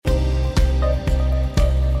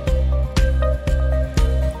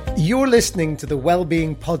You're listening to the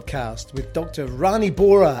Wellbeing podcast with Dr. Rani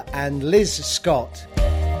Bora and Liz Scott.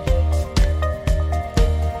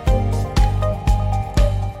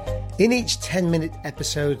 In each 10-minute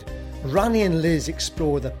episode, Rani and Liz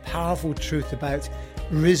explore the powerful truth about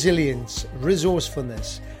resilience,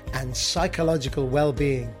 resourcefulness, and psychological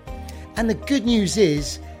well-being. And the good news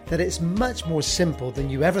is that it's much more simple than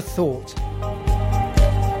you ever thought.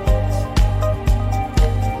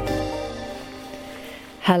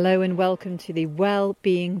 Hello and welcome to the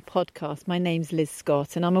Wellbeing podcast. My name's Liz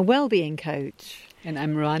Scott and I'm a wellbeing coach. And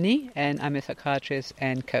I'm Rani and I'm a psychiatrist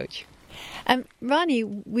and coach. Rani,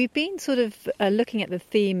 we've been sort of looking at the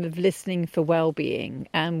theme of listening for well-being,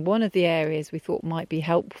 and one of the areas we thought might be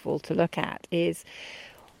helpful to look at is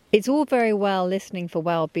it's all very well listening for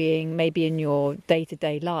well-being maybe in your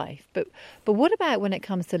day-to-day life, but what about when it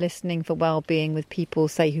comes to listening for well-being with people,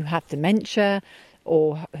 say, who have dementia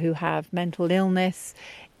or who have mental illness?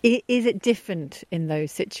 Is it different in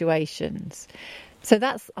those situations? So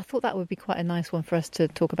I thought that would be quite a nice one for us to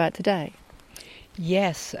talk about today.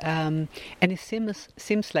 Yes, and it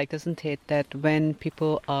seems like, doesn't it, that when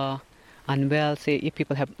people are unwell, say if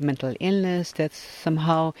people have mental illness, that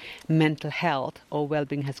somehow mental health or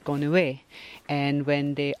well-being has gone away. And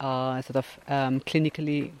when they are sort of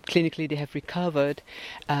clinically they have recovered,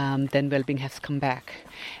 then well-being has come back.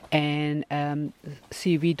 And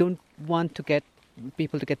we don't want to get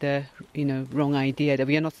people to get the wrong idea that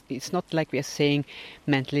we are not. It's not like we are saying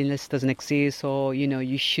mental illness doesn't exist, or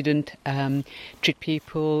you shouldn't treat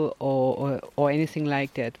people or anything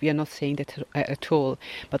like that. We are not saying that at all.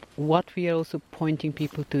 But what we are also pointing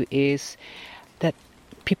people to is that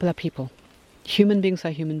people are people. Human beings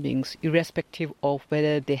are human beings, irrespective of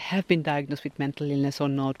whether they have been diagnosed with mental illness or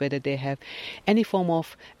not, whether they have any form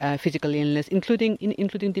of physical illness, including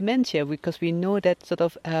dementia, because we know that sort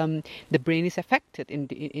of the brain is affected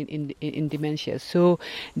in dementia. So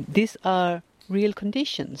these are real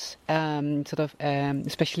conditions,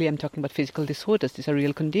 especially I'm talking about physical disorders. These are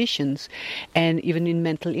real conditions. And even in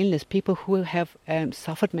mental illness, people who have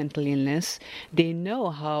suffered mental illness, they know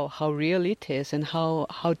how real it is and how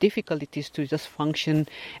difficult it is to just function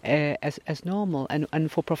as normal. And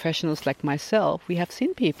for professionals like myself, we have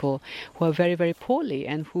seen people who are very, very poorly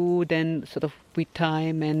and who then sort of with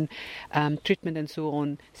time and treatment and so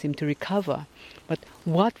on seem to recover. But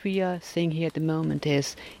what we are saying here at the moment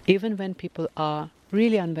is, even when people are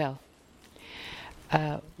really unwell,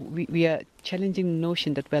 we are challenging the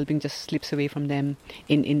notion that well-being just slips away from them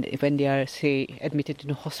when they are, say, admitted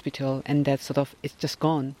in a hospital, and that sort of it's just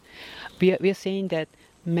gone. We are saying that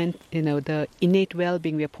the innate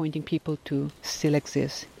well-being we are pointing people to still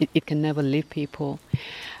exists. It can never leave people.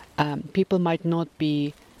 People might not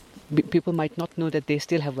know that they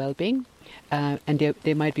still have well-being, and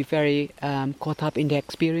they might be very caught up in their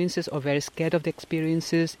experiences or very scared of the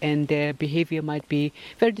experiences, and their behavior might be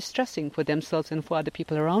very distressing for themselves and for other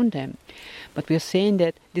people around them. But we are saying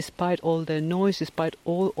that despite all the noise, despite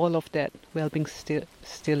all of that, well-being still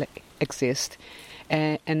exists.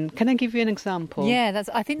 And can I give you an example? Yeah,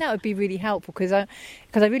 I think that would be really helpful, because I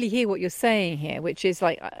really hear what you're saying here, which is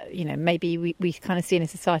like, maybe we kind of see in a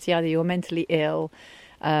society either you're mentally ill,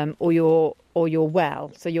 or you're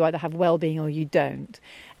well, so you either have well-being or you don't.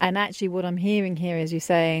 And actually, what I'm hearing here is you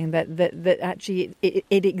saying that actually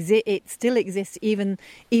it still exists, even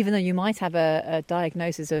though you might have a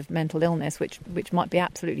diagnosis of mental illness, which might be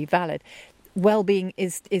absolutely valid. Well-being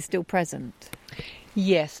is still present.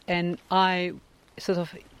 Yes, and I sort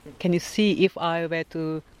of, can you see, if I were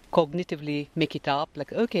to cognitively make it up,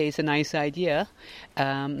 like, okay, it's a nice idea.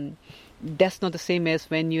 That's not the same as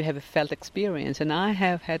when you have a felt experience. And I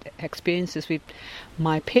have had experiences with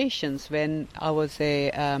my patients when I was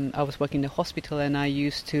working in the hospital, and I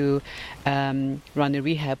used to run a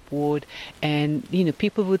rehab ward, and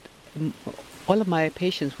all of my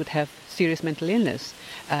patients would have serious mental illness,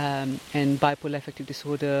 and bipolar affective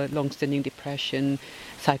disorder, long-standing depression,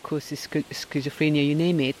 psychosis, schizophrenia, you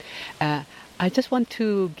name it. I just want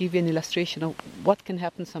to give you an illustration of what can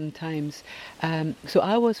happen sometimes. So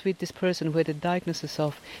I was with this person who had a diagnosis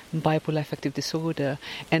of bipolar affective disorder,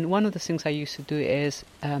 and one of the things I used to do is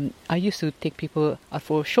I used to take people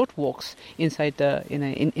for short walks inside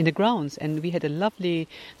in the grounds, and we had a lovely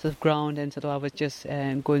sort of ground, and sort of I was just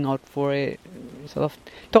going out for a sort of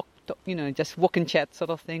talk just walk and chat sort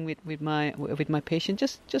of thing with my patient,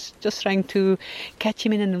 just trying to catch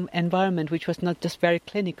him in an environment which was not just very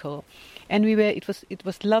clinical. And it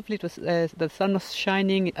was lovely. It was the sun was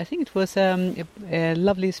shining. I think it was a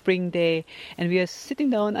lovely spring day, and we were sitting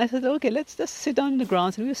down. I said, okay, let's just sit down on the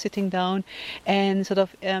grounds. And we were sitting down, and sort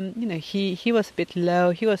of he was a bit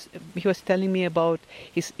low. He was telling me about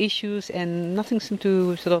his issues, and nothing seemed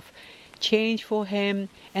to sort of change for him.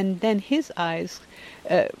 And then his eyes,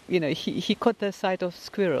 he caught the sight of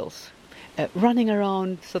squirrels running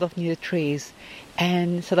around sort of near the trees,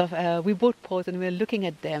 and sort of we both paused and we were looking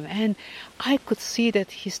at them, and I could see that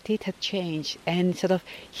his state had changed, and sort of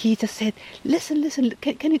he just said, listen,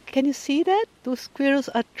 can you see that those squirrels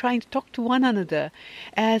are trying to talk to one another?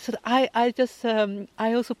 And so I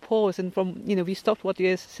also paused, and from we stopped what we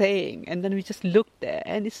were saying, and then we just looked there,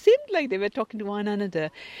 and it seemed like they were talking to one another,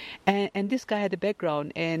 and this guy had a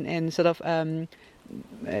background and sort of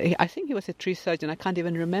I think he was a tree surgeon. I can't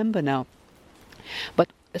even remember now. But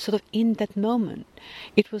sort of in that moment,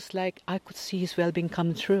 it was like I could see his well-being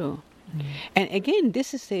come through. Mm. And again,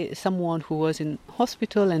 this is someone who was in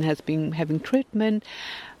hospital and has been having treatment.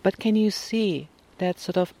 But can you see that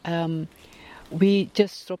sort of we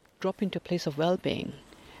just drop into a place of well-being?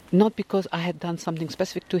 Not because I had done something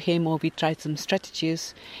specific to him or we tried some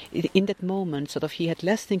strategies. In that moment, sort of he had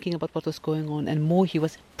less thinking about what was going on and more he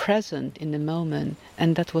was present in the moment.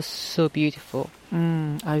 And that was so beautiful.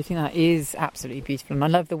 I think that is absolutely beautiful. And I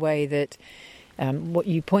love the way that what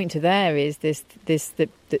you point to there is the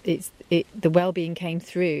well-being came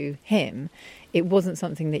through him. It wasn't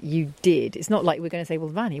something that you did. It's not like we're going to say, well,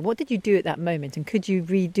 Rani, what did you do at that moment? And could you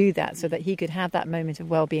redo that so that he could have that moment of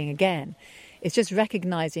well-being again? It's just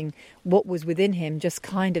recognising what was within him just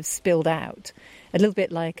kind of spilled out. A little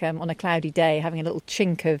bit like on a cloudy day, having a little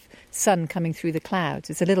chink of sun coming through the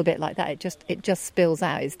clouds. It's a little bit like that. It just spills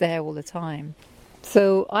out. It's there all the time.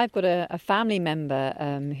 So I've got a family member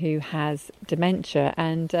who has dementia,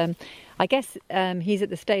 and I guess he's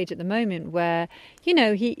at the stage at the moment where,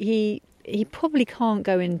 he probably can't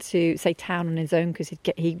go into, say, town on his own because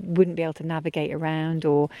he wouldn't be able to navigate around,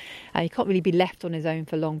 or he can't really be left on his own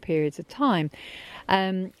for long periods of time.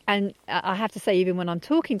 And I have to say, even when I'm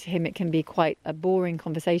talking to him, it can be quite a boring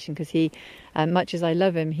conversation because he, much as I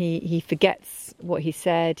love him, he forgets what he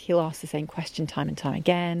said. He'll ask the same question time and time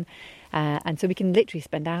again. And so we can literally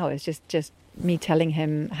spend hours just me telling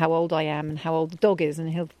him how old I am and how old the dog is,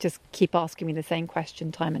 and he'll just keep asking me the same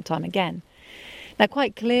question time and time again. Now,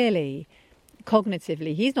 quite clearly,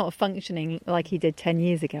 cognitively, he's not functioning like he did 10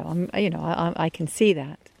 years ago. I can see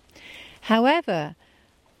that. However,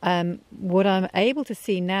 what I'm able to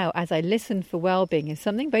see now as I listen for well-being is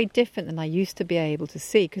something very different than I used to be able to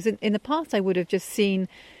see. Because in the past, I would have just seen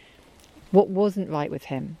what wasn't right with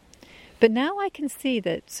him. But now I can see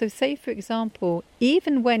that, so say, for example,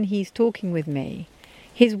 even when he's talking with me,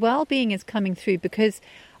 his well-being is coming through because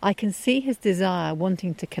I can see his desire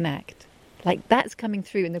wanting to connect. Like that's coming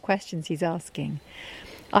through in the questions he's asking.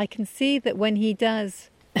 I can see that when he does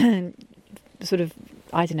sort of,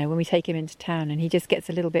 I don't know, when we take him into town and he just gets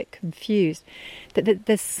a little bit confused, that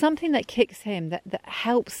there's something that kicks him that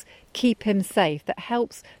helps keep him safe, that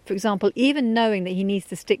helps, for example, even knowing that he needs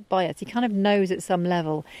to stick by us. He kind of knows at some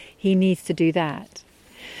level he needs to do that.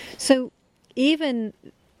 So even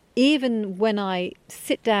when I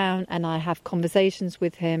sit down and I have conversations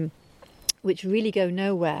with him which really go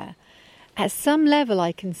nowhere, at some level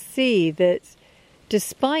I can see that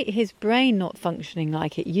despite his brain not functioning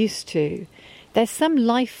like it used to, there's some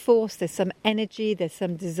life force, there's some energy, there's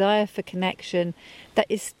some desire for connection that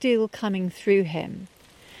is still coming through him.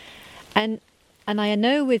 And I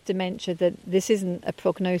know with dementia that this isn't a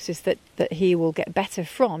prognosis that he will get better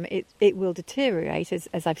from. It will deteriorate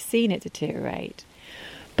as I've seen it deteriorate.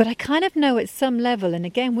 But I kind of know at some level, and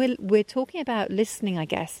again, we're talking about listening, I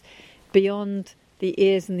guess, beyond the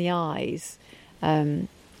ears and the eyes, and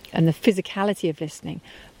the physicality of listening.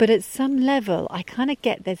 But at some level, I kind of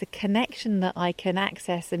get there's a connection that I can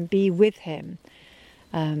access and be with him,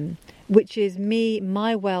 which is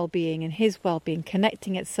my well-being and his well-being,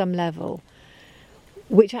 connecting at some level,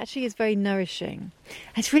 which actually is very nourishing.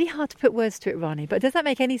 It's really hard to put words to it, Rani, but does that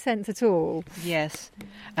make any sense at all? Yes.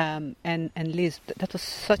 And Liz, that was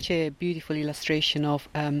such a beautiful illustration of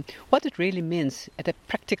what it really means at a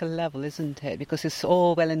practical level, isn't it? Because it's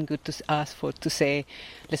all well and good to ask to say,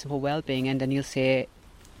 listen for well-being, and then you'll say,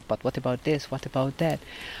 but what about this? What about that?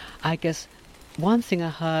 I guess one thing I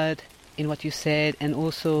heard in what you said, and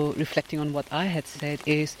also reflecting on what I had said,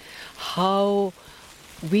 is how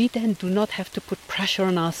we then do not have to put pressure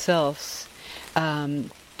on ourselves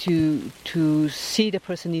to see the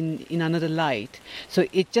person in another light. So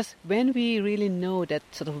it just, when we really know that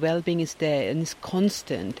sort of well-being is there and is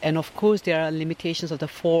constant, and of course there are limitations of the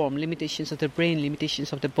form, limitations of the brain,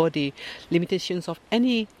 limitations of the body, limitations of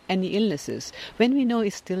any illnesses, when we know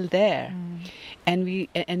it's still there, and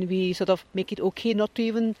we sort of make it okay not to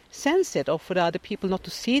even sense it, or for the other people not to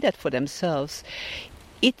see that for themselves,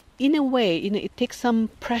 it, in a way, it takes some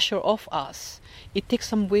pressure off us. It takes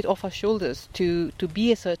some weight off our shoulders to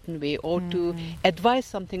be a certain way, or to advise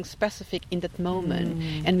something specific in that moment,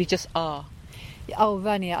 and we just are. Oh,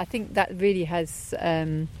 Rani, I think that really has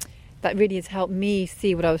helped me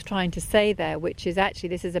see what I was trying to say there, which is actually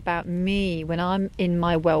this is about me when I'm in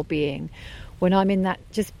my well-being, when I'm in that,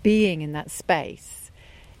 just being in that space.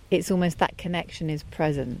 It's almost that connection is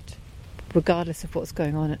present, regardless of what's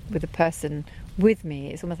going on with the person with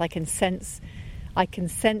me. It's almost like I can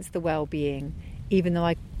sense the well-being, even though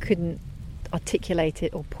I couldn't articulate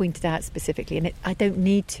it or point it out specifically. And I don't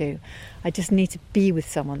need to. I just need to be with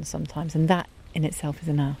someone sometimes, and that in itself is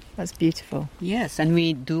enough. That's beautiful. Yes, and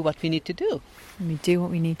we do what we need to do. And we do what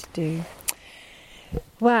we need to do.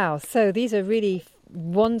 Wow, so these are really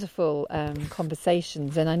wonderful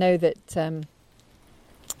conversations, and I know that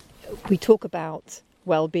we talk about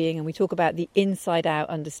well-being, and we talk about the inside-out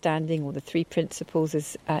understanding, or the 3 principles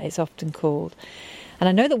as it's often called. And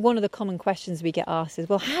I know that one of the common questions we get asked is,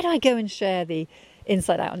 well, how do I go and share the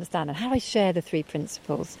inside-out understanding? How do I share the 3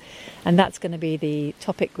 principles? And that's going to be the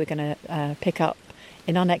topic we're going to pick up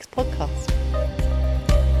in our next podcast.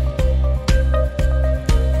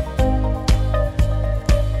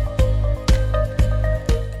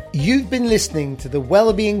 You've been listening to the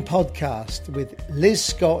Wellbeing Podcast with Liz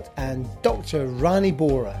Scott and Dr. Rani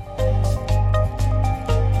Bora.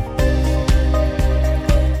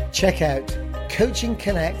 Check out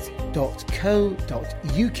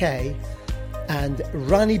coachingconnect.co.uk and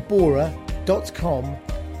ranibora.com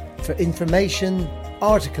for information,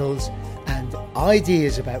 articles and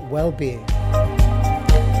ideas about well-being.